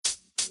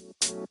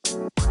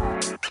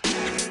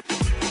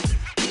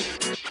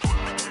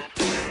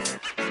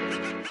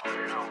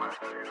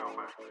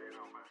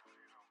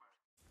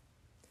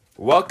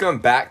Welcome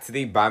back to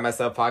the By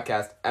Myself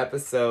podcast,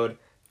 episode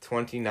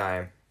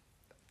 29.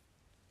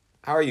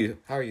 How are you?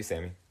 How are you,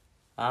 Sammy?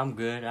 I'm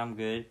good.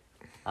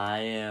 I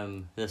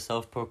am the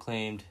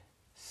self-proclaimed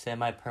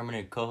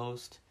semi-permanent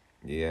co-host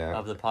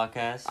of the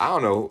podcast. I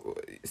don't know.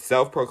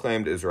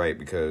 Self-proclaimed is right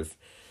because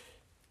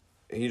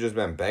he just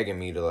been begging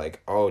me to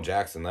like, oh,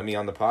 Jackson, let me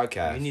on the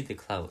podcast. You need the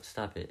clout.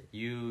 Stop it.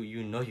 You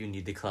know you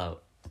need the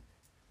clout.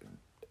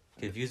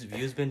 Because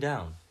views been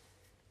down.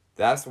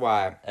 That's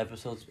why...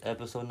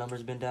 Episode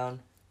numbers been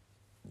down.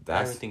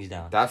 Everything's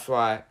down. That's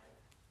why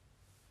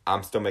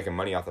I'm still making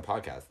money off the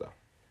podcast, though.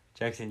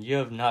 Jackson, you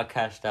have not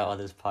cashed out on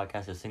this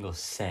podcast a single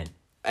cent.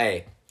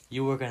 Hey.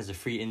 You working as a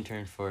free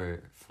intern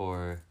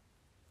for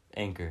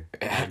Anchor.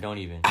 I don't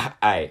even.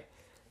 I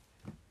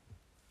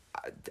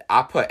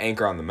put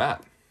Anchor on the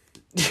map.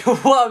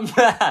 What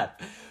map?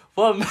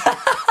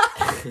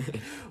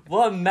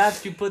 What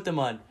maps you put them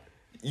on?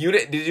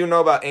 Did you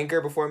know about Anchor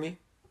before me?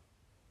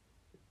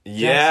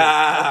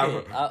 Yeah.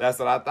 Okay, that's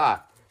what I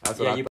thought.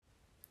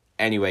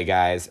 Anyway,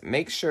 guys,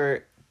 make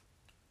sure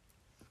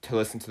to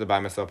listen to the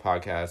By Myself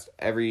podcast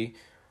every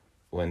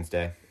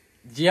Wednesday.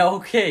 Yeah,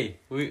 okay.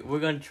 We're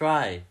going to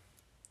try.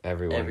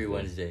 Every Wednesday. Every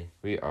Wednesday.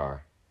 We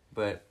are.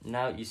 But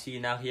now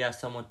he has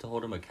someone to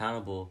hold him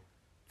accountable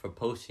for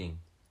posting.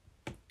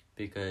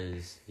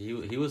 Because he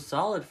was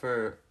solid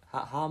for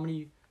how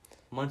many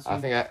months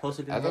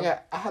posted in a row? I think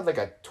I had like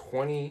a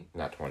 20,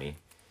 not 20.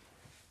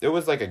 It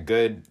was like a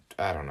good,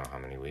 I don't know how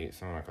many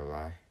weeks, I'm not gonna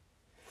lie.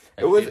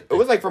 It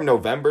was like from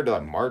November to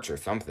like March or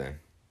something.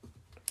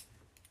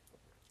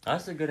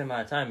 That's a good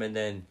amount of time, and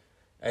then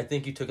I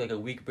think you took like a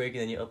week break,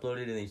 and then you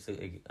uploaded, and then you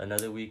took like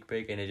another week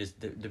break, and it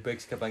just the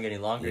breaks kept on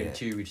getting longer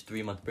until you reached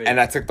 3-month break. And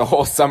I took the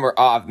whole summer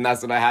off, and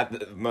that's when I had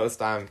the most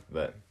time.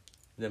 But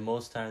the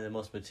most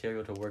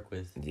material to work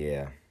with.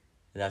 Yeah. And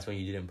that's when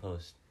you didn't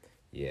post.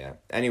 Yeah.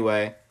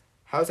 Anyway,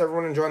 how's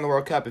everyone enjoying the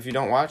World Cup? If you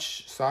don't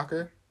watch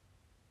soccer,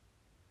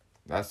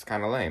 that's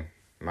kind of lame.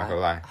 I'm not gonna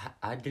lie.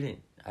 I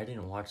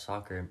didn't watch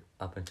soccer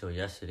up until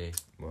yesterday.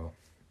 Well.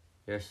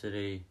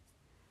 Yesterday.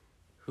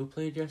 Who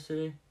played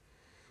yesterday?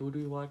 Who do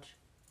we watch?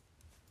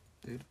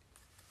 Dude.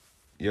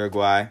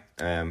 Uruguay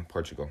and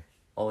Portugal.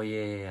 Oh,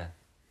 yeah.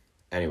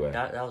 Anyway.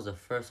 That was the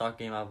first soccer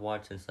game I've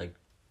watched since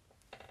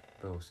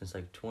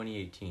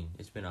 2018.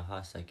 It's been a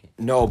hot second.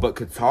 No, but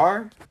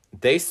Qatar,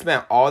 they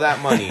spent all that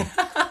money,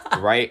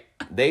 right?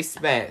 They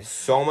spent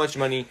so much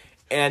money,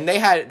 and they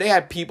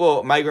had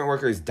people, migrant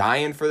workers,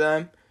 dying for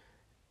them.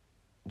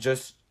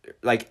 Just,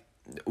 like,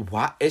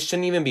 what? It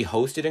shouldn't even be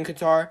hosted in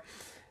Qatar.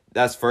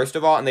 That's first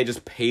of all, and they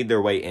just paid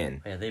their way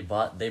in. Yeah, they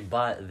bought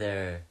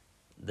the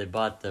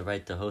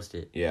right to host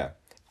it. Yeah.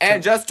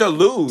 And just to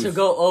lose. To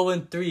go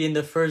 0-3 in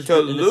the first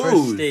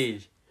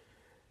stage.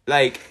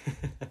 Like,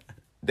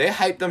 they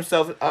hyped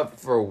themselves up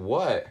for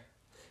what?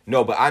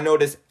 No, but I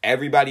noticed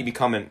everybody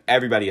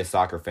a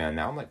soccer fan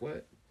now. I'm like,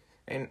 what?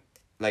 And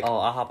like, oh,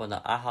 I hopped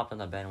on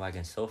the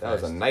bandwagon so fast.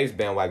 That was a nice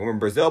bandwagon. When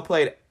Brazil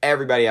played,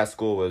 everybody at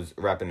school was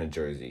repping a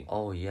jersey.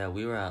 Oh yeah,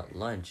 we were at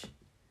lunch,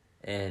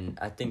 and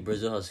I think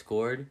Brazil had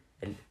scored,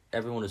 and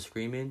everyone was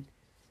screaming,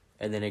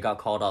 and then it got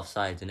called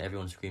offsides, and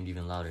everyone screamed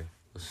even louder.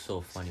 It was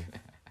so funny.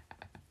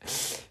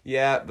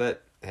 Yeah,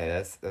 but hey,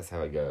 that's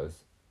how it goes.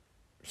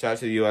 Shout out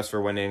to the U.S.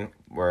 for winning.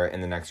 We're in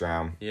the next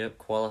round. Yep,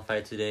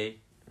 qualified today.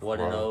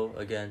 1-0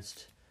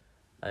 against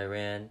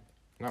Iran.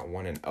 Not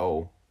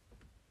 1-0.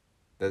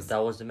 That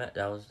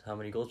was how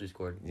many goals we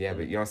scored. Yeah,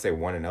 but you don't say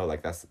 1-0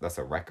 like that's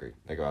a record.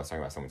 Like I was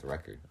talking about someone's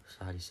record.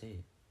 So how do you say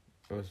it?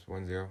 It was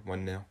 1-0,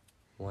 1-0.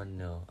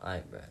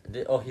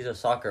 1-0. Oh, he's a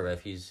soccer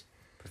ref. He's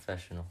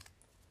professional.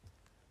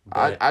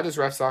 I just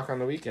ref soccer on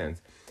the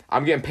weekends.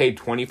 I'm getting paid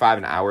 $25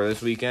 an hour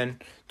this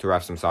weekend to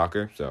ref some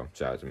soccer, so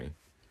shout out to me.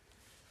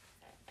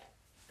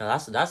 No,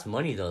 that's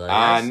money though.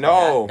 I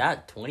know.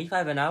 That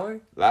 $25 an hour.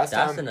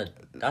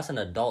 That's an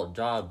adult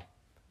job,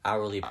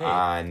 hourly pay.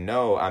 I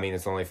know. I mean,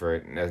 it's only for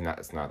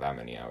it's not that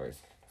many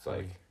hours. It's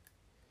like,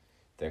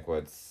 I think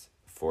what's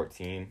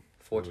 14.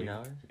 14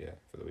 hours. Yeah,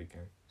 for the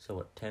weekend. So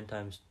what? 10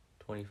 times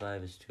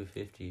 25 is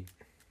 250.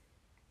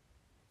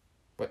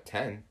 What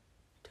 10?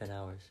 10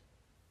 hours.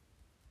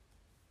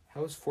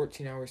 How is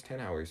 14 hours 10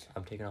 hours?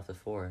 I'm taking off the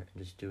 4 and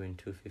just doing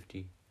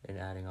 250 and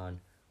adding on.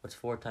 What's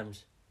 4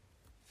 times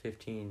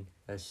 15?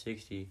 That's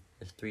 60.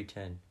 That's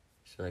 310.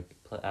 So like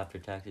after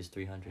tax is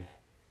 300.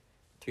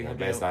 300.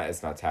 Yeah, but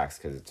it's not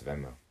taxed because it's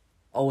Venmo.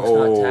 Oh, it's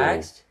not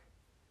taxed?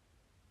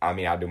 I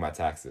mean, I do my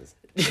taxes.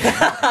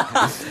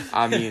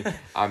 I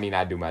mean,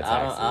 I do my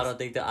taxes. I don't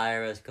think the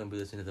IRS can be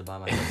listening to the By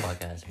Myself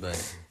podcast,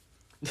 but.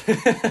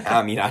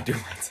 I mean, I do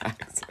my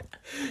taxes.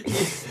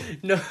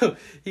 No,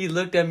 he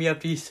looked at me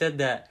after he said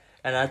that,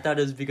 and I thought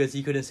it was because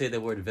he couldn't say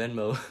the word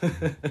Venmo.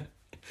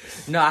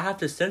 No, I have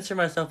to censor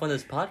myself on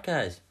this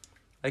podcast.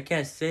 I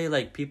can't say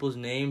like people's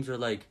names or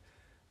like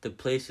the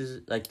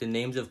places, like the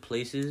names of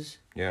places.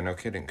 Yeah, no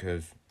kidding,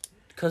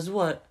 cause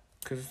what?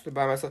 Cause it's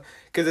By Myself.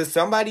 Cause if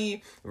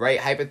somebody, right,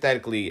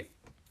 hypothetically,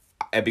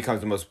 it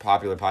becomes the most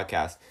popular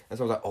podcast. And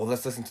so I was like, oh,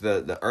 let's listen to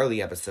the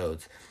early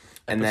episodes.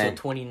 And episode then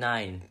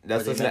 29.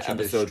 let's listen to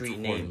episode street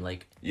 20. name.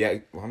 Like, yeah,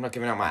 well, I'm not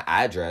giving out my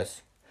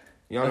address.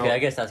 You don't okay, know, I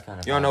guess that's kind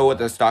of. you don't know what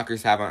the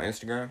stalkers have on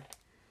Instagram?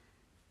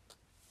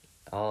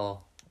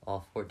 All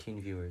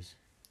 14 viewers.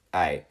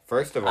 Alright,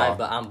 first of all,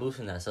 But I'm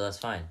boosting that, so that's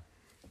fine.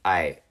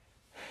 I.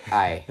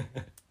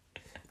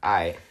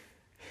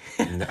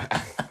 No.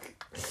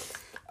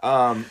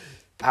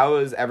 How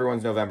is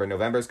everyone's November?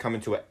 November's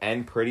coming to an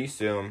end pretty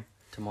soon.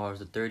 Tomorrow's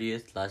the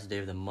 30th, last day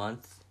of the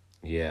month.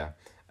 Yeah.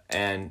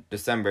 And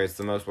December, it's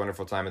the most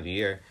wonderful time of the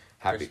year.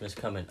 Christmas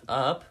coming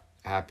up.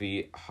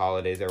 Happy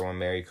holidays, everyone.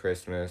 Merry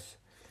Christmas.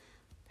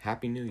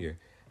 Happy New Year.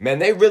 Man,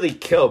 they really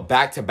killed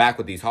back to back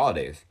with these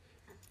holidays.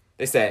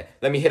 They said,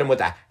 let me hit them with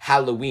a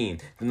Halloween.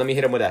 Then let me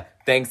hit them with a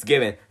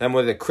Thanksgiving. Then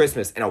with a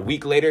Christmas. And a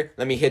week later,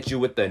 let me hit you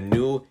with the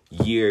New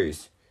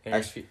Year's. And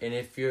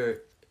if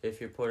you're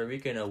Puerto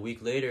Rican, a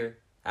week later,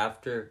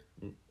 after,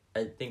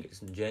 I think it's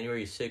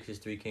January 6th is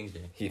Three Kings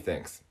Day. He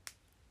thinks.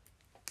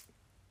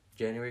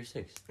 January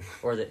 6th.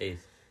 Or the 8th.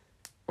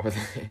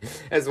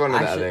 It's one or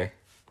the other.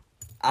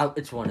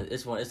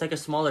 It's like a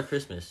smaller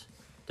Christmas.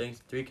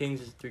 Three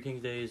Kings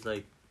Day is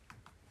like...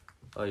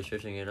 Oh, you're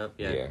searching it up?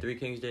 Yeah. Three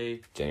Kings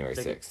Day. January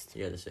like 6th.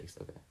 Yeah, the 6th.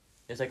 Okay.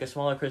 It's like a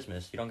smaller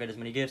Christmas. You don't get as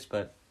many gifts,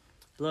 but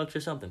it's a little extra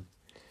something.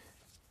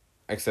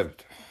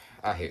 Except,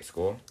 I hate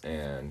school,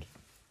 and...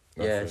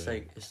 Yeah, it's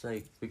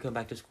like we come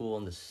back to school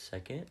on the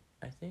 2nd,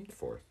 I think?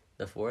 4th.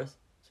 The 4th?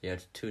 So yeah,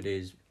 it's 2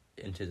 days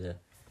into the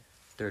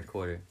third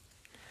quarter.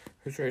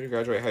 Who's ready to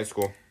graduate high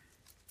school?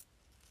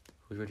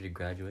 Who's ready to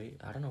graduate?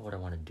 I don't know what I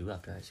want to do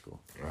after high school.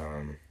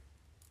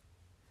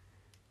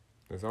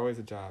 There's always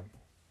a job.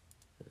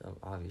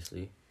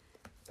 Obviously,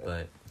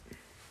 but...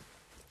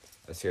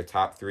 Let's hear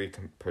top 3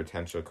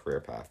 potential career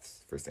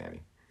paths for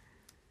Sammy.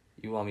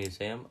 You want me to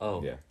say them?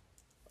 Oh. Yeah.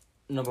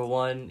 Number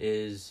 1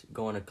 is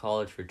going to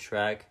college for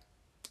track.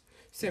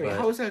 Sammy,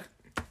 how is that?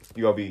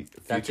 You gonna be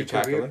future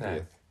track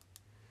Olympian?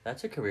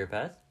 That's a career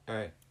path. All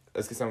right,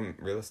 let's get something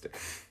realistic.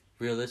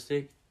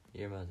 Realistic?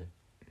 Your mother.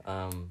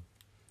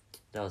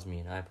 That was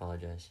mean. I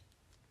apologize.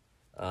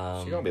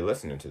 She don't be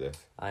listening to this.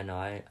 I know.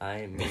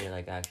 I mean it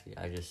like actually.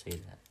 I just say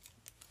that.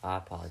 I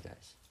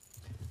apologize.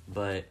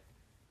 But,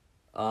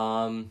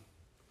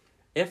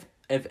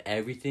 if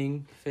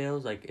everything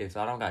fails, like if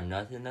I don't got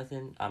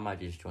nothing, I might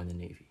just join the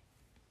Navy.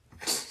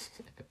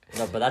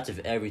 No, but that's if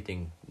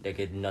everything, like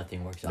if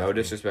nothing works out. No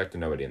disrespect to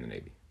nobody in the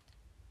Navy.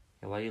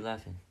 Yeah, why are you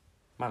laughing?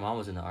 My mom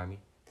was in the Army.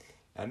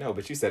 I know,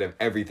 but you said if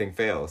everything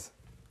fails.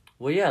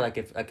 Well, yeah,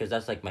 because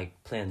that's like my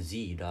plan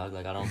Z, dog.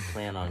 Like I don't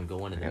plan on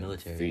going to the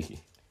military. Z.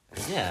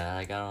 Yeah,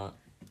 like I don't.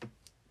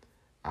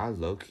 I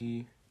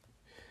low-key,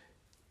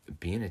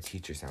 being a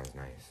teacher sounds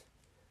nice.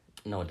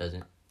 No, it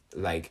doesn't.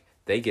 Like,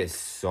 they get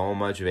so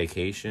much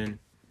vacation.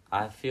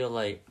 I feel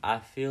like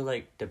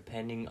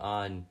depending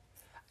on,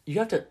 you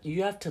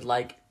have to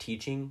like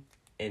teaching,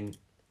 and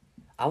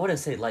I wouldn't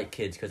say like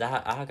kids because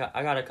I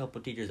got a couple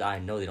teachers I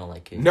know they don't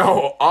like kids.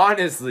 No,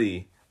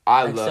 honestly,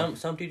 I love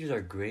some teachers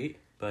are great,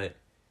 but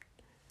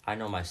I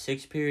know my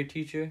 6th period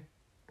teacher,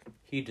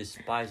 he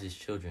despises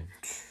children.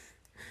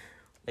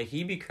 Like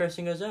he be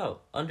cursing us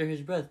out under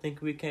his breath.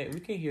 Think we can't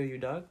hear you,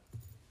 dog.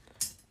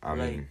 I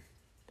mean,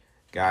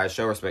 guys,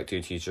 show respect to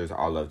your teachers.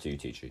 All love to your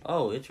teacher.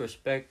 Oh, it's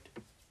respect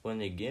when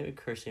they get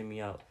cursing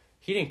me out.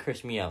 He didn't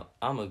curse me out.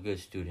 I'm a good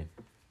student.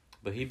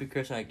 But he be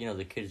cursing, like,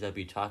 the kids that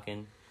be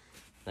talking,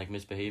 like,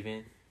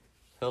 misbehaving.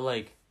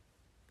 He'll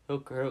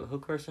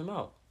curse him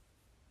out.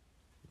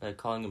 Like,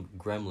 calling them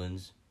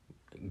gremlins.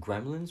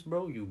 Gremlins,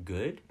 bro? You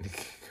good?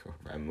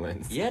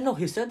 Gremlins. Yeah, no,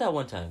 he said that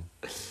one time.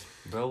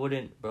 Bro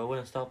wouldn't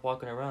stop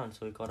walking around,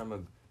 so he called him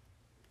a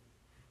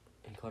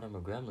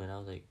gremlin. I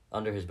was like,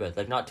 under his breath.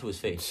 Like, not to his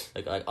face.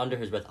 Like under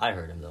his breath. I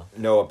heard him, though.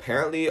 No,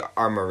 apparently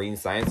our marine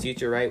science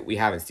teacher, right? We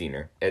haven't seen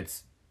her.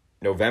 It's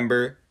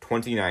November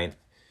 29th.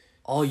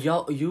 Oh,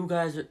 you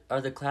guys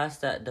are the class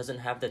that doesn't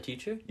have the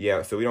teacher?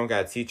 Yeah, so we don't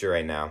got a teacher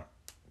right now.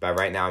 But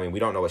right now, I mean, we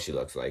don't know what she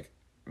looks like.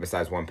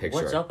 Besides one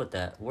picture. What's up with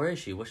that? Where is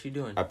she? What's she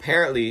doing?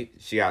 Apparently,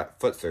 she got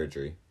foot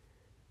surgery.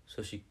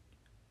 So she...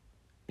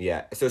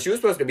 Yeah, so she was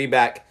supposed to be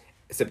back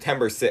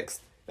September 6th.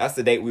 That's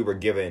the date we were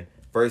given.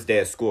 First day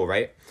of school,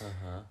 right?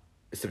 Uh-huh.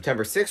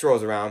 September 6th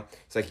rolls around.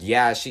 It's like,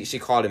 yeah, she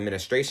called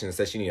administration and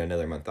said she needed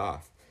another month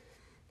off.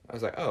 I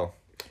was like, oh.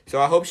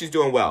 So I hope she's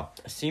doing well.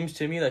 Seems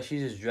to me like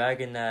she's just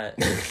dragging that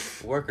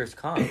workers'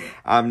 comp.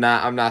 I'm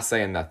not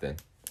saying nothing.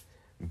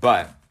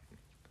 But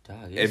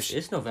dog,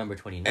 it's November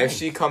 29th. If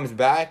she comes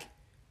back,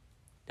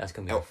 that's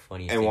gonna be the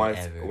funniest thing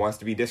ever. Wants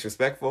to be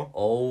disrespectful.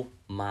 Oh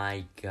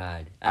my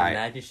god!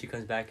 Imagine she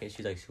comes back and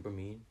she's like super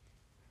mean.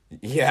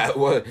 Yeah,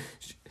 well,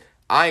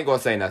 I ain't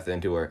gonna say nothing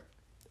to her,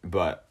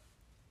 but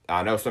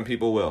I know some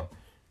people will.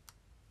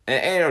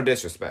 And ain't no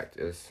disrespect.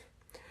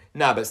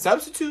 But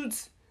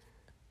substitutes.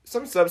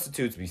 Some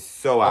substitutes be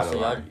so out of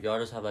line. Y'all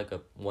just have like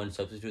one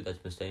substitute that's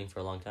been staying for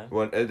a long time?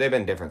 Well, they've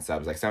been different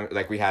subs.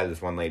 Like we had this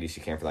one lady,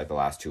 she came for like the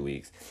last 2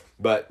 weeks.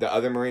 But the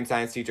other marine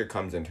science teacher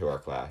comes into our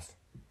class.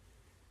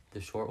 The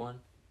short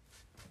one?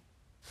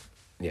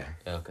 Yeah.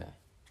 Okay.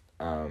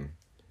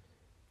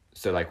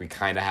 So like we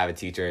kind of have a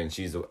teacher,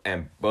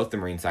 and both the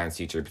marine science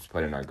teachers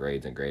put in our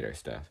grades and grade our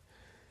stuff.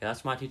 Yeah,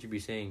 that's my teacher be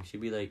saying. She'd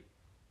be like,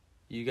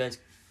 you guys,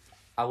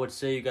 I would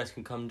say you guys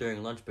can come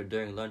during lunch, but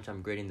during lunch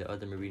I'm grading the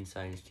other marine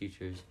science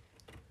teachers'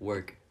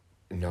 work.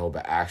 No,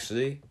 but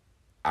actually,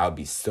 I would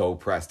be so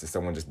pressed if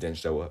someone just didn't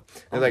show up.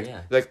 They're Oh, like,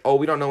 yeah. like, oh,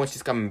 we don't know when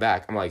she's coming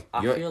back. I'm like,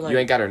 I you feel like-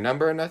 ain't got her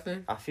number or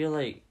nothing? I feel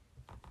like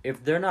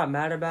if they're not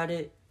mad about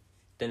it,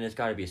 then it's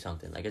got to be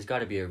something. Like, it's got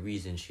to be a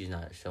reason she's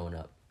not showing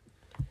up.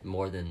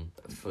 More than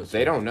foot surgery.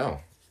 They don't know.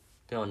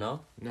 They don't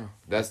know? No,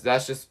 that's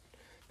just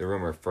the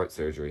rumor of foot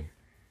surgery.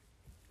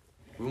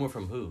 Rumor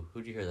from who?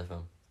 Who'd you hear that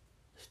from?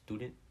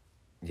 Student?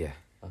 Yeah,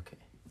 Okay.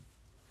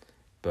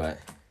 but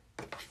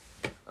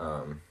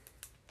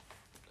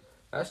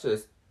that's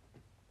just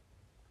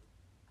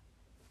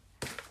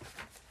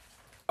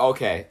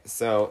okay.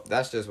 So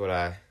that's just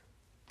what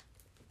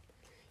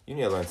you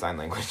need to learn sign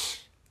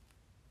language.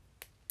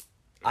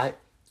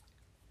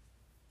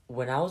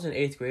 When I was in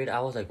 8th grade,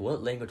 I was like,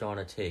 what language I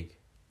want to take?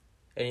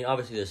 And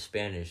obviously there's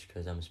Spanish,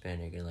 because I'm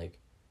Hispanic, and like,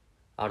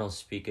 I don't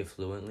speak it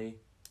fluently.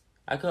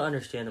 I could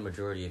understand the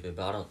majority of it,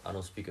 but I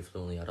don't speak it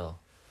fluently at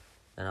all.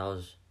 And I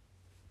was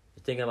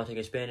thinking about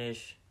taking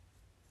Spanish,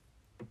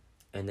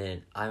 and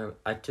then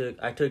I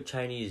took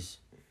Chinese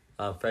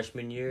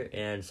freshman year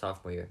and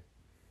sophomore year.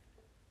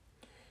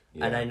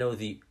 Yeah. And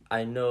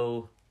I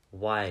know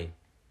why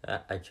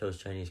I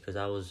chose Chinese, because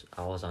I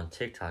was on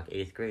TikTok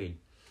 8th grade.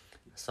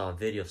 I saw a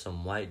video of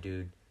some white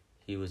dude.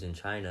 He was in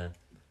China,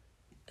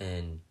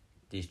 and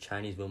these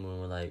Chinese women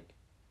were like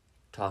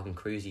talking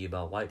crazy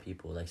about white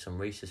people, like some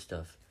racist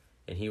stuff.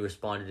 And he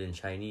responded in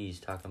Chinese,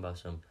 talking about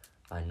some,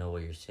 I know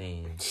what you're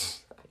saying.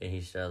 And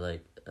he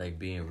started like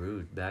being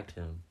rude back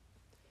to him.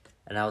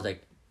 And I was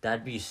like,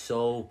 that'd be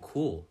so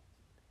cool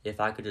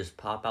if I could just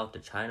pop out to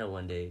China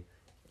one day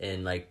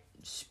and like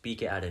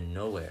speak it out of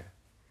nowhere.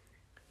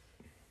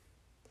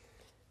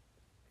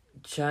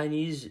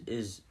 Chinese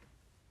is,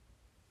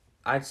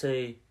 I'd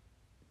say,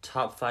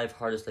 top 5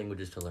 hardest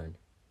languages to learn.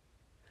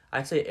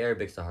 I'd say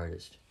Arabic's the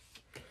hardest.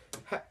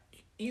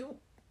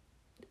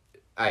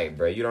 Alright,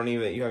 bro, you haven't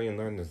even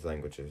learned those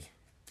languages.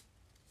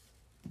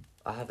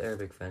 I have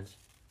Arabic friends.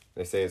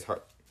 They say it's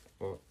hard.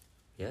 Well,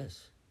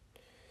 Yes.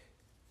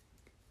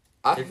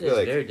 I It's feel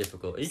like very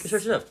difficult. You can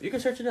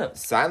search it up.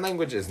 sign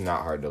language is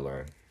not hard to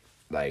learn.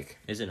 Like,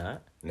 Is it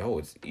not? no,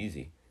 it's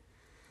easy.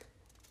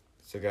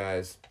 So,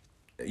 guys,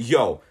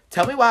 yo,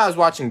 tell me why I was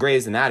watching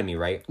Grey's Anatomy,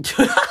 right?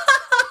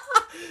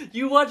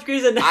 You watch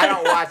Grey's Anatomy? I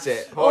don't watch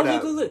it. Hold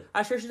up. Look.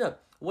 I searched it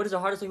up. What is the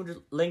hardest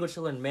language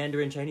to learn?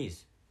 Mandarin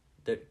Chinese.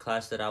 The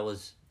class that I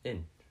was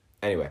in.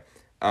 Anyway,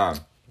 I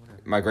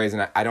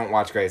don't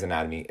watch Grey's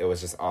Anatomy. It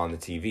was just on the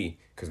TV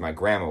because my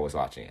grandma was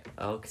watching it.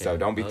 Okay. So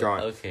don't be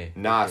throwing. Okay.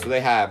 Nah. Okay. So they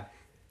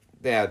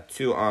had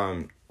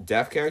 2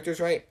 deaf characters,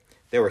 right?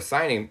 They were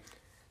signing.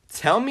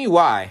 Tell me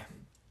why.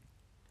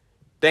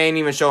 They ain't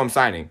even show them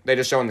signing. They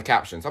just showing the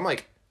captions. I'm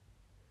like,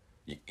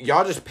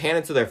 y'all just pan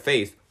into their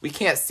face. We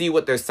can't see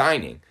what they're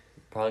signing.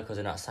 Probably because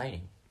they're not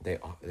signing. They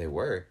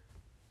were,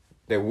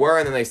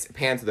 and then they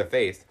pan to their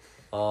face.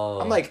 Oh.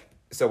 I'm like,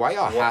 so why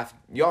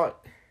y'all?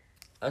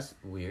 That's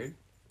weird.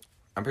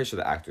 I'm pretty sure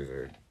the actors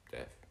are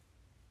deaf,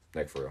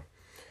 like for real.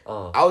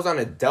 Oh. I was on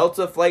a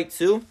Delta flight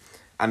too.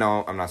 I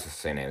know I'm not supposed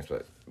to say names,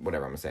 but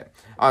whatever, I'm gonna say it.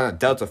 On a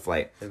Delta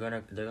flight. They're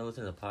gonna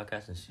listen to the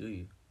podcast and sue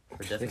you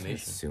for They can't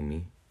defamation. sue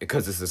me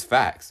because this is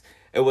facts.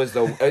 It was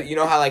the you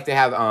know how like they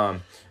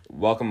have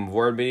welcome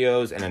aboard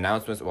videos and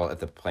announcements. Well, at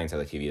the planes on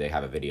the TV they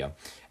have a video,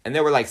 and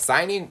they were like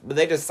signing, but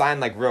they just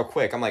signed like real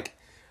quick. I'm like,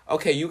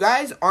 okay, you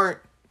guys aren't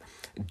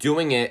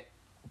doing it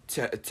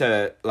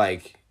to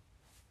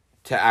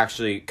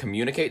actually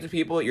communicate to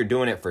people. You're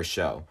doing it for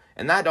show,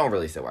 and that don't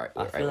really sit right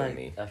with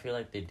me. I feel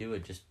like they do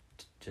it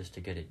just to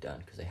get it done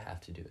because they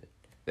have to do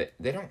it.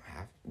 They don't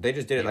have. They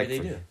just did it Maybe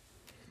like they do.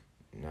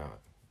 No,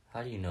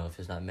 How do you know if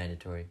it's not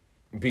mandatory?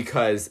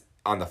 because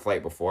on the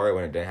flight before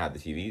when it didn't have the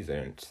TVs, they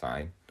didn't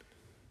sign.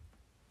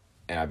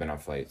 And I've been on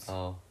flights.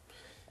 Oh,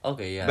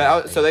 okay, yeah.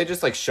 But so they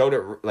just like showed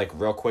it like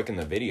real quick in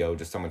the video.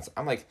 Just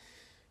I'm like,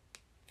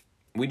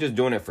 we just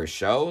doing it for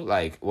show.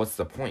 Like, what's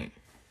the point?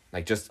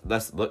 Like, just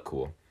let's look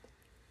cool.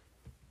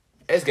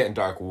 It's getting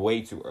dark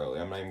way too early.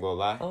 I'm not even gonna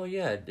lie. Oh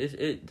yeah,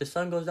 the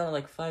sun goes down at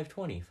like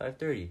 5:20,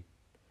 5:30.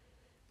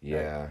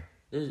 Yeah.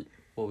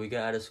 We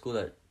got out of school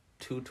at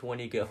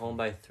 2:20, get home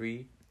by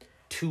 3,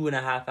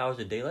 2.5 hours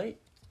of daylight.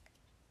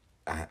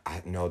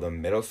 I know the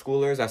middle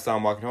schoolers. I saw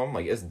them walking home.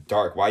 Like, it's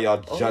dark. Why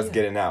y'all just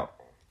getting out?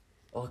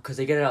 Oh, cause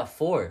they get it at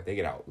 4. They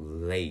get out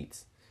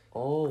late.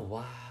 Oh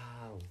wow.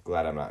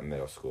 Glad I'm not in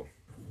middle school.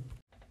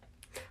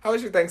 How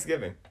was your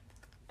Thanksgiving?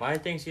 My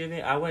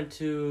Thanksgiving, I went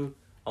to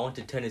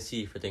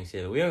Tennessee for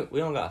Thanksgiving. We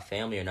don't got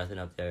family or nothing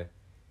up there.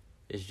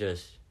 It's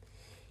just.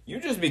 You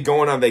just be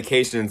going on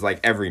vacations like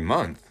every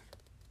month.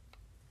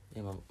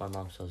 Yeah, my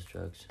mom sells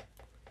drugs.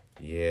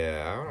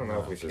 Yeah, I don't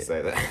know if we should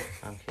say that.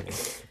 I'm kidding.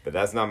 But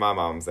that's not my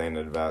mom saying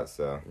it about,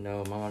 so.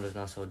 No, my mom does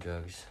not sell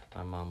drugs.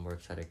 My mom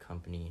works at a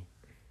company.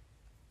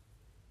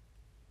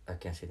 I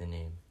can't say the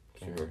name.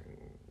 If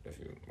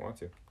you want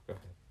to, go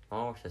ahead. My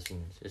mom works at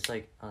Siemens. It's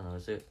like, I don't know,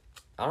 is it...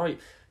 I don't know.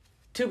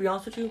 To be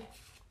honest with you,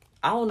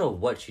 I don't know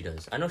what she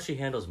does. I know she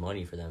handles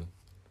money for them.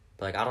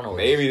 But, like, I don't know what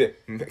Maybe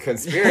the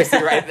conspiracy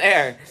right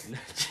there.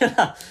 Chill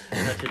out.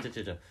 No,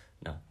 chill.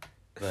 No.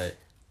 But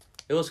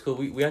it was cool.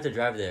 We had to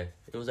drive there.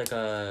 It was like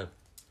a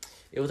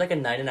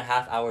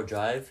 9.5 hour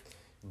drive,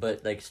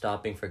 but, like,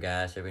 stopping for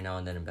gas every now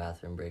and then in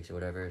bathroom breaks or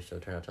whatever. So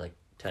it turned out to, like,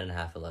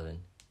 10.5, 11.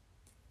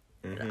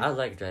 I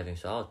like driving,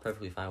 so I was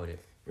perfectly fine with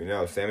it. We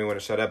know. Sammy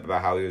wouldn't shut up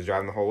about how he was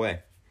driving the whole way.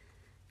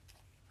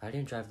 I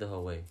didn't drive the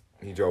whole way.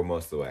 He drove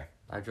most of the way.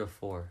 I drove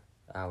 4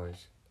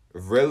 hours.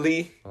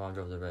 Really? My mom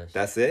drove the rest.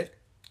 That's it?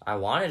 I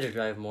wanted to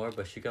drive more,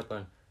 but she kept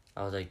on...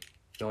 I was like,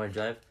 you want to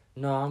drive?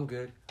 No, I'm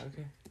good.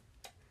 Okay.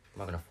 I'm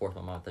not going to force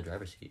my mom off the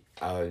driver's seat.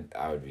 I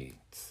would be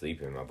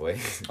sleeping, my boy.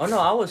 Oh, no,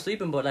 I was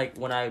sleeping, but, like,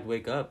 when I would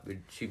wake up,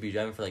 she'd be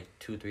driving for, like,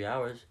 2-3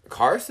 hours.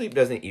 Car sleep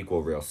doesn't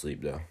equal real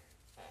sleep, though.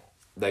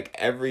 Like,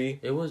 we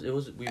rented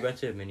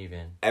a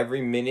minivan.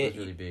 Every minute... It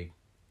was really big.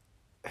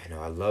 I know,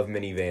 I love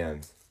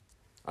minivans.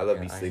 I love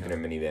sleeping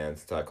in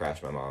minivans until I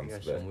crash my mom's. You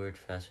have some weird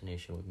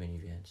fascination with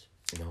minivans.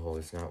 No,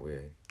 it's not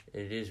weird.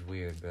 It is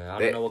weird, bro. I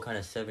don't know what kind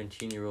of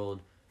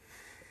 17-year-old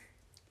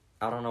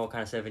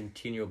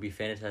be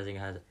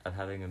fantasizing of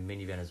having a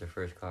minivan as their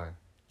first car.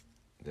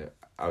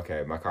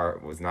 Okay, my car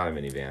was not a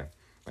minivan.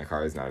 My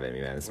car is not a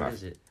minivan. What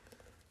is it?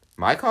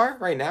 My car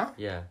right now?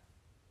 Yeah.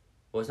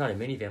 Well, it's not a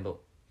minivan, but...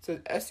 It's an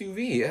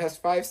SUV. It has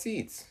 5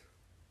 seats.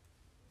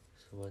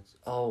 So what's...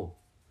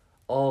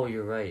 Oh,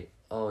 you're right.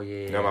 Oh,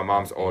 yeah. No, my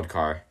mom's old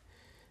car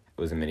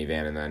was a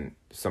minivan, and then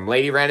some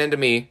lady ran into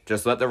me.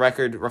 Just let the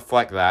record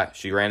reflect that.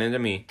 She ran into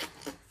me.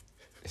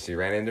 She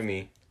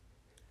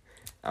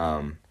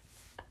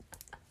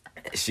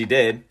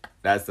did.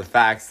 That's the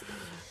facts.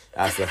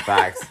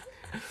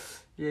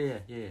 Yeah.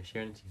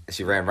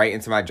 She ran right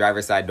into my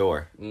driver's side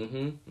door.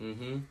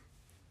 Mm-hmm.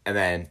 And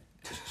then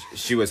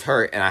she was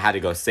hurt, and I had to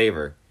go save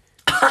her.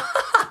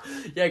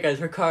 Yeah, guys,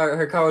 her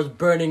car was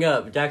burning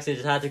up. Jackson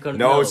just had to come.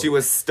 No, she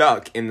was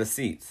stuck in the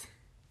seats.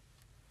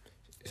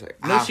 She's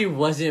like, no, she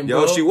wasn't,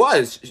 bro. Yo, she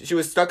was. She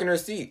was stuck in her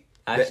seat.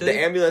 Actually?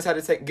 The ambulance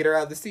had to get her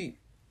out of the seat.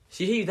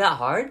 She hit you that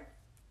hard?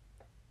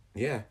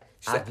 Yeah.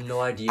 I have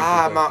no idea.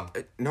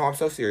 No, I'm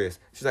so serious.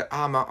 She's like,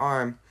 my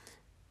arm.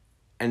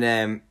 And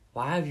then...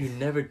 Why have you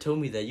never told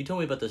me that? You told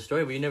me about the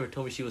story, but you never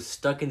told me she was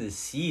stuck in the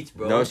seats,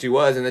 bro. No, she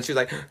was. And then she was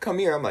like, come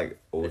here. I'm like,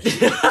 oh, shit.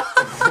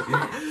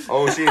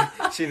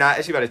 She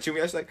about to chew me.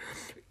 I was like,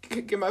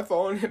 get my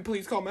phone and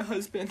please call my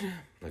husband. I'm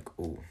like,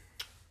 oh.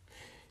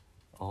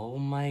 Oh,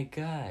 my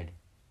God.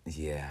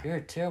 Yeah. You're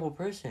a terrible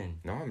person.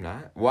 No, I'm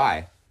not.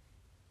 Why?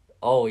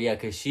 Oh, yeah,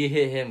 because she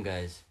hit him,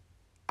 guys.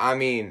 I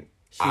mean...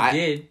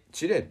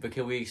 She did. But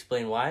can we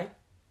explain why?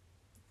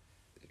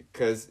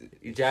 Because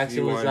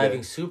Jackson was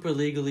driving super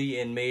legally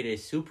and made a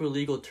super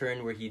legal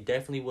turn where he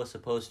definitely was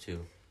supposed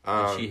to.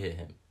 And she hit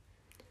him.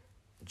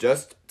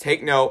 Just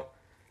take note,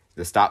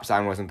 the stop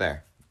sign wasn't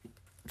there.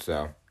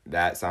 So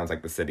that sounds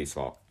like the city's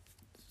fault.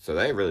 So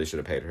they really should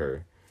have paid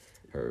her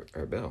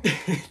bill.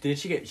 Did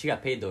she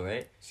got paid though,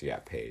 right? She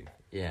got paid.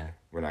 Yeah.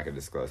 We're not gonna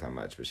disclose how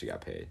much, but she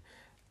got paid.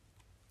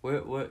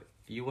 What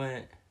you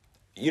went?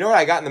 You know what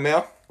I got in the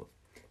mail?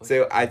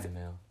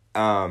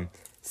 Mail?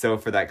 So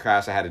for that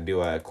crash, I had to do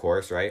a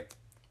course, right?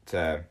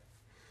 To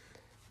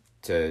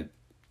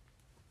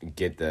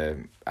get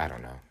the, I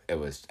don't know.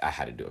 I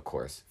had to do a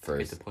course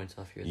first. Get the points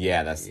off your...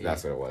 Yeah, that's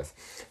what it was.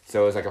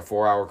 So it was like a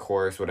 4-hour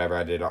course, whatever.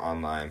 I did it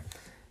online.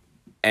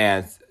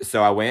 And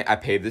so I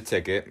paid the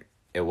ticket.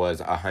 It was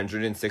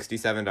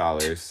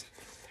 $167.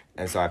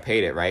 And so I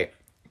paid it, right?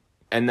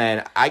 And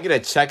then I get a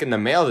check in the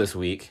mail this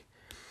week.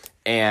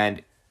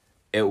 And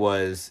it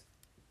was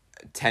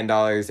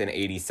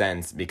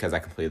 $10.80 because I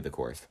completed the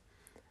course.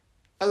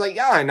 I was like,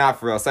 yeah, not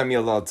for real. Send me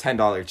a little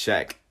 $10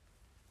 check.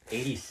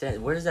 80 cents.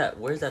 Where does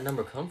that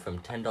number come from?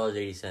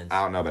 $10.80.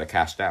 I don't know, but I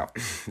cashed out.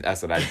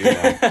 That's what I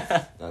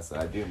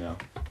do know.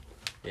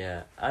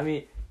 Yeah, I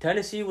mean,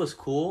 Tennessee was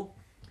cool,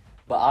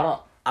 but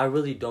I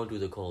really don't do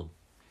the cold.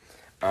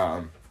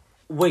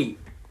 Wait.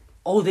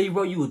 Oh, they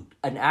wrote you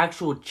an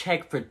actual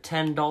check for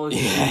 $10.80.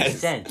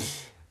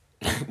 Yes.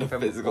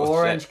 From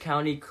Orange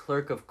County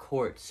Clerk of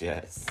Courts.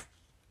 Yes.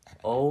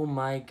 Oh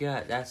my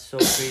God, that's so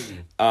crazy.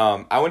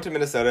 I went to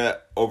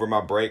Minnesota over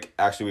my break.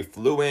 Actually, we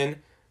flew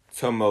in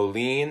to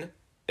Moline,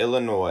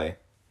 Illinois.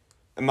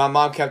 And my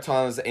mom kept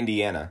telling us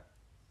Indiana.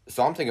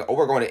 So I'm thinking,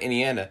 we're going to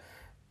Indiana.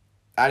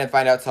 I didn't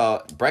find out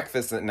till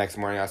breakfast the next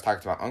morning. I was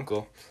talking to my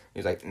uncle. He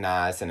was like,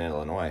 nah, it's in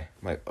Illinois.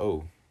 I'm like,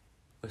 oh.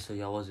 So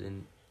y'all was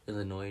in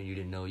Illinois and you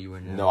didn't know you were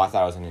in Illinois? No, I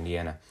thought I was in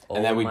Indiana.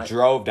 And then we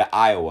drove to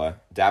Iowa,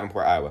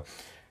 Davenport, Iowa.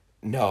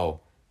 No.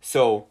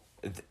 So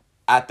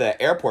at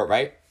the airport,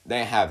 right?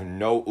 They have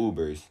no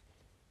Ubers.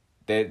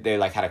 They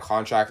like had a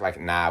contract like,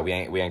 nah, we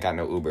ain't got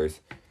no Ubers.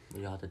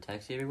 Y'all had to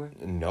taxi everywhere?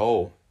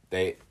 No.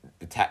 It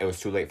was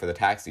too late for the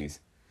taxis.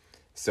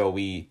 So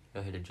we...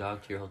 Y'all had to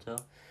jog to your hotel?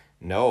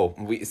 No.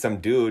 Some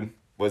dude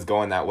was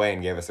going that way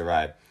and gave us a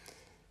ride.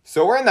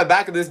 So we're in the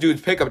back of this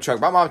dude's pickup truck.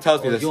 My mom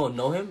tells me this. You don't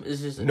know him?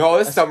 It's just no,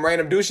 it's some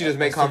random dude she just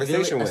made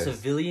conversation with. A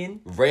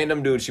civilian?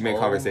 Random dude she made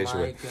conversation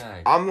with.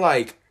 God. I'm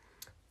like,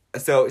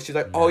 So she's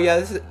like, oh yeah,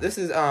 this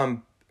is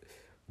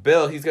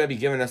Bill. He's gonna be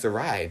giving us a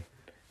ride.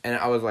 And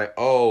I was like,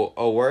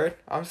 oh, word?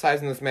 I'm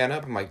sizing this man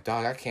up. I'm like,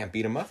 dog, I can't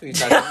beat him up if he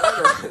tries to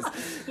murder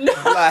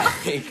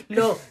us.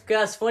 No, cause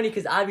that's funny,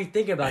 cause I be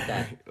thinking about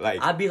that. Like,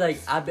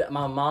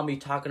 my mom be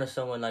talking to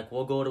someone, like,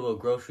 we'll go to a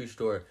grocery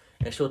store,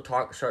 and she'll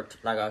start,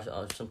 like,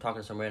 I'm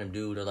talking to some random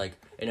dude, or, like,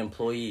 an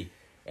employee,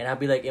 and I'll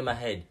be, like, in my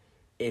head,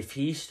 if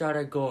he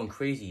started going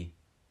crazy,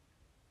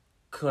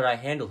 could I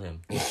handle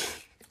him?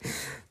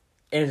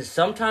 And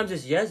sometimes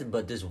it's yes,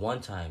 but this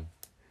one time,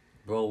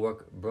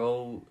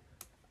 bro,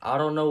 I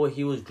don't know what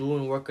he was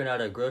doing working at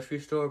a grocery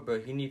store,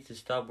 but he needs to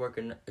stop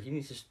working. He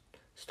needs to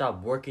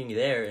stop working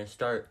there and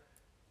start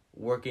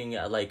working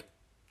at like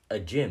a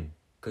gym.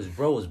 Cause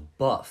bro was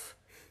buff,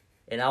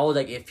 and I was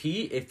like, if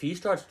he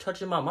starts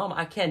touching my mom,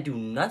 I can't do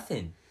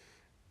nothing.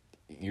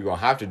 You gonna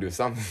have to do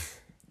something.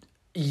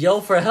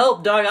 Yo, for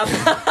help, dog.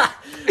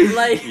 I'm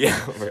like,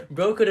 Yeah,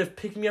 bro could have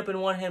picked me up in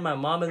one hand, my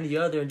mom in the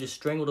other, and just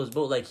strangled us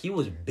both. Like, he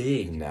was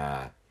big.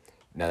 Nah,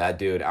 that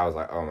dude. I was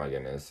like, oh my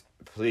goodness,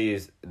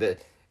 please.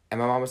 And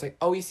my mom was like,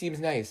 oh, he seems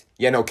nice.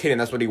 Yeah, no kidding.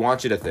 That's what he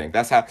wants you to think.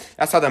 That's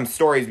how them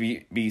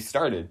stories be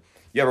started.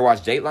 You ever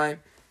watch Dateline?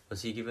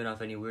 Was he giving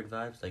off any weird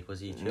vibes? Like, was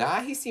he chill?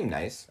 Nah, he seemed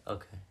nice.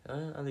 Okay.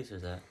 At least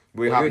there's that.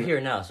 You're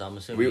here now, so I'm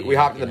assuming... We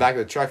hopped in the back of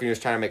the truck and he was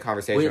trying to make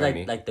conversation with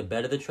me. Like the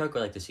bed of the truck or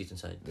like the seats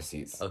inside? The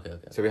seats. Okay.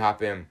 So we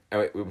hop in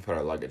and we put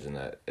our luggage in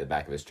the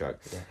back of his truck.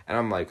 Yeah. And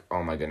I'm like,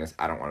 oh my goodness,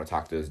 I don't want to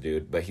talk to this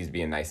dude. But he's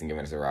being nice and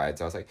giving us a ride.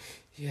 So I was like,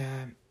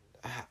 yeah,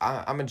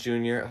 I'm a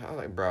junior. I was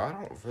like, bro, I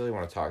don't really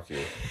want to talk to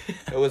you.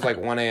 It was like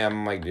 1 a.m.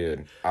 I'm like,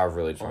 dude, I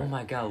really tried. Oh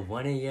my God,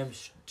 1 a.m.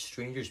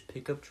 Stranger's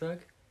pickup truck?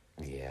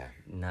 Yeah.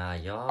 Nah,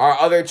 y'all. Our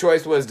other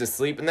choice was to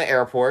sleep in the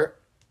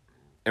airport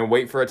and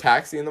wait for a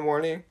taxi in the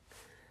morning.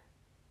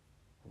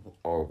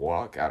 Or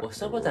walk out.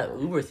 What's up with that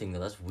Uber thing, though?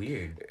 That's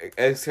weird.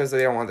 It's because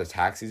they don't want the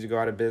taxis to go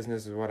out of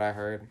business, is what I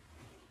heard.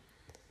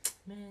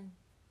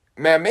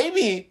 Man,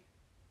 maybe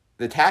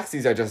the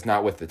taxis are just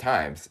not with the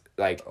times.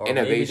 Like, or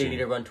innovation. Maybe they need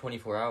to run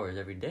 24 hours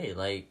every day.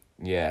 Like...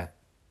 Yeah.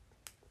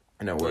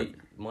 No, wait,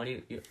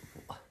 money...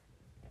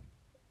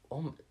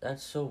 Oh,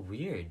 that's so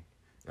weird.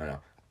 I know.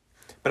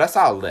 But I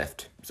saw a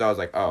Lyft, so I was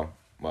like, oh,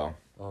 well.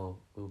 Oh,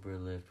 Uber,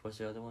 Lyft. What's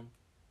the other one?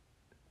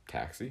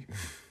 Taxi?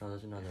 No,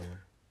 there's another one.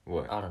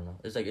 What? I don't know.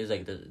 It's like there's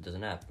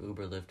an app,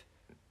 Uber, Lyft,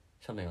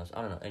 something else.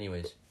 I don't know.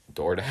 Anyways.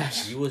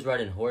 DoorDash? You was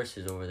riding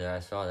horses over there.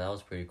 I saw that. That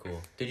was pretty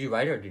cool. Did you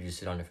ride it or did you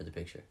sit on it for the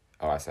picture?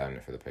 Oh, I sat on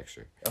it for the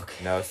picture.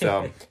 Okay. No,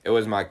 so it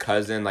was my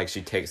cousin. Like,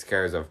 she takes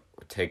care of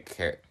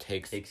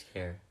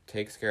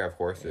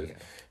horses.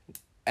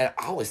 And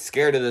I was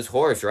scared of this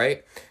horse,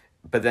 right?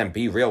 But then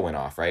Be Real went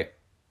off, right?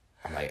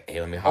 I'm like, hey,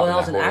 let me hop on that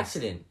horse. Oh, that was an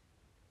accident.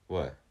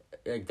 What?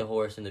 Like the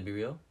horse and the Be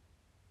Real?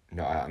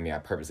 No, I mean, I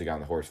purposely got on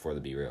the horse for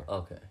the Be Real.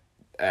 Okay.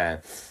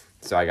 And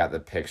so I got the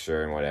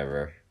picture and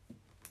whatever.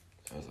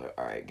 So I was like,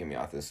 all right, get me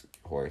off this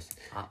horse.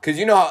 Because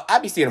you know how I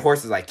be seeing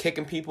horses, like,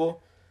 kicking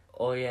people?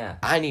 Oh, yeah.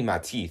 I need my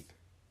teeth.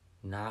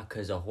 Nah,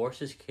 because a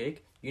horse's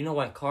kick? You know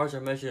why cars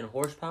are measured in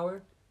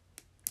horsepower?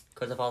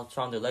 Because of how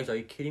strong their legs are. Are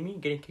you kidding me?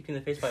 Getting kicked in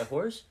the face by a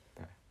horse?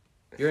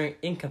 You're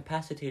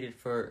incapacitated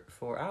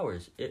for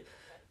hours.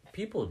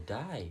 People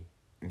die.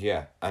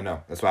 Yeah, I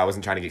know. That's why I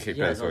wasn't trying to get kicked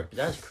by this horse.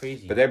 That's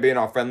crazy. But they're being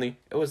all friendly.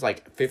 It was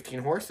like 15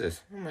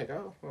 horses. I'm like,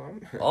 oh. Well,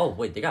 oh,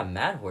 wait, they got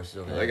mad horses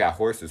over there. They got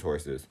horses.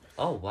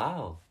 Oh,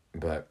 wow.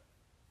 But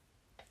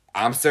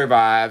I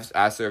survived.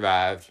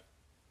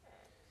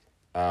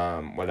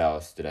 What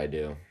else did I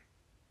do?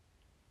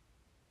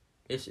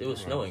 It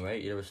was snowing,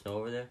 right? You ever snow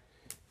over there?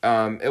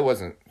 It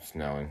wasn't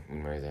snowing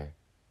when we were there.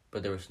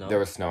 But there was snow? There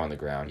was snow on the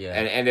ground. Yeah.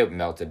 And it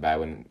melted by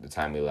the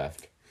time we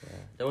left. Yeah.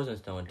 There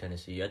wasn't snow in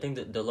Tennessee. I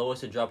think the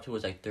lowest it dropped to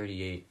was like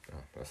 38. Oh,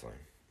 that's fine.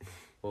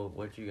 Well,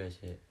 what did you guys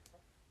hit?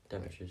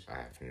 Temperatures? I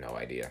have no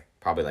idea.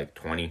 Probably like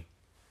 20,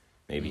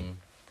 maybe. Mm-hmm.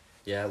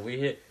 Yeah,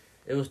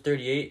 it was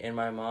 38, and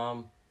my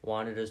mom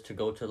wanted us to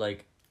go to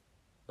like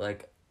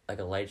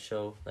a light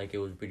show. Like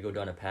we'd go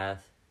down a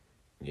path.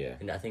 Yeah.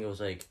 And I think it was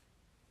like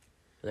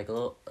a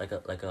little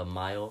like a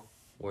mile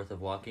worth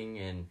of walking,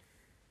 and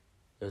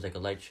there was like a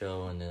light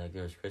show, and then like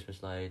there was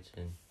Christmas lights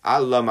and. I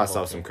love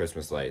myself some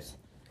Christmas lights,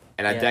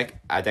 and yeah.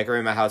 I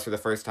decorated my house for the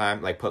first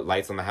time. Like, put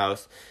lights on the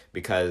house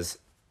because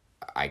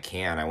I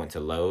can. I went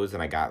to Lowe's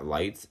and I got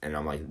lights, and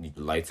I'm like,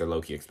 lights are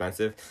low key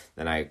expensive.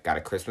 Then I got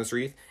a Christmas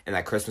wreath, and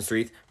that Christmas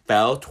wreath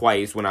fell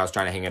twice when I was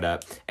trying to hang it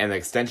up, and the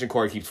extension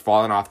cord keeps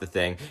falling off the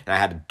thing, and I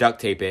had to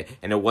duct tape it,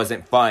 and it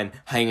wasn't fun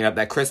hanging up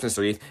that Christmas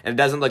wreath, and it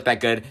doesn't look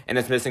that good, and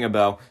it's missing a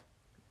bow.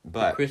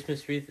 But the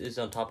Christmas wreath is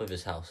on top of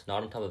his house,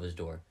 not on top of his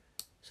door.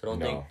 So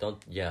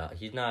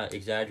he's not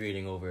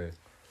exaggerating over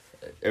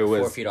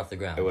 4 feet off the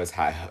ground. It was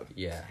high up.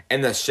 Yeah.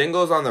 And the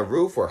shingles on the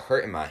roof were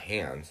hurting my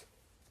hands.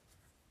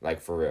 Like,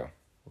 for real.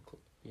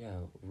 Yeah,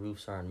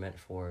 roofs aren't meant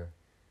for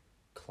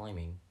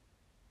climbing.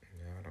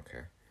 No, I don't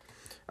care.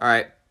 All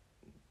right.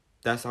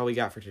 That's all we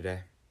got for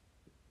today.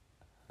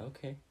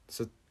 Okay.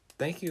 So,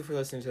 thank you for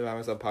listening to the By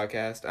Myself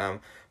podcast.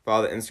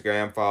 Follow the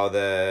Instagram, follow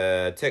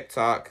the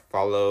TikTok,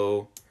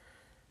 follow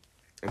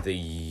the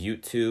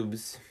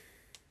YouTubes.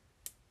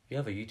 You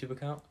have a YouTube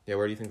account? Yeah,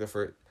 where do you think the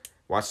first...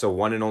 Watch the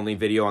one and only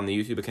video on the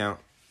YouTube account.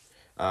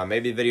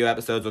 Maybe video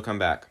episodes will come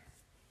back.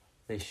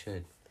 They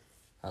should.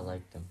 I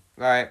like them.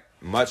 All right.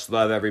 Much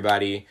love,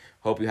 everybody.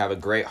 Hope you have a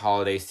great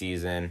holiday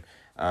season.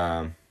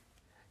 Shout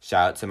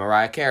out to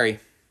Mariah Carey.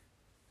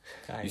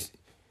 Nice.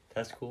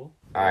 That's cool.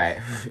 All right.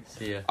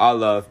 See ya. All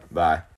love. Bye.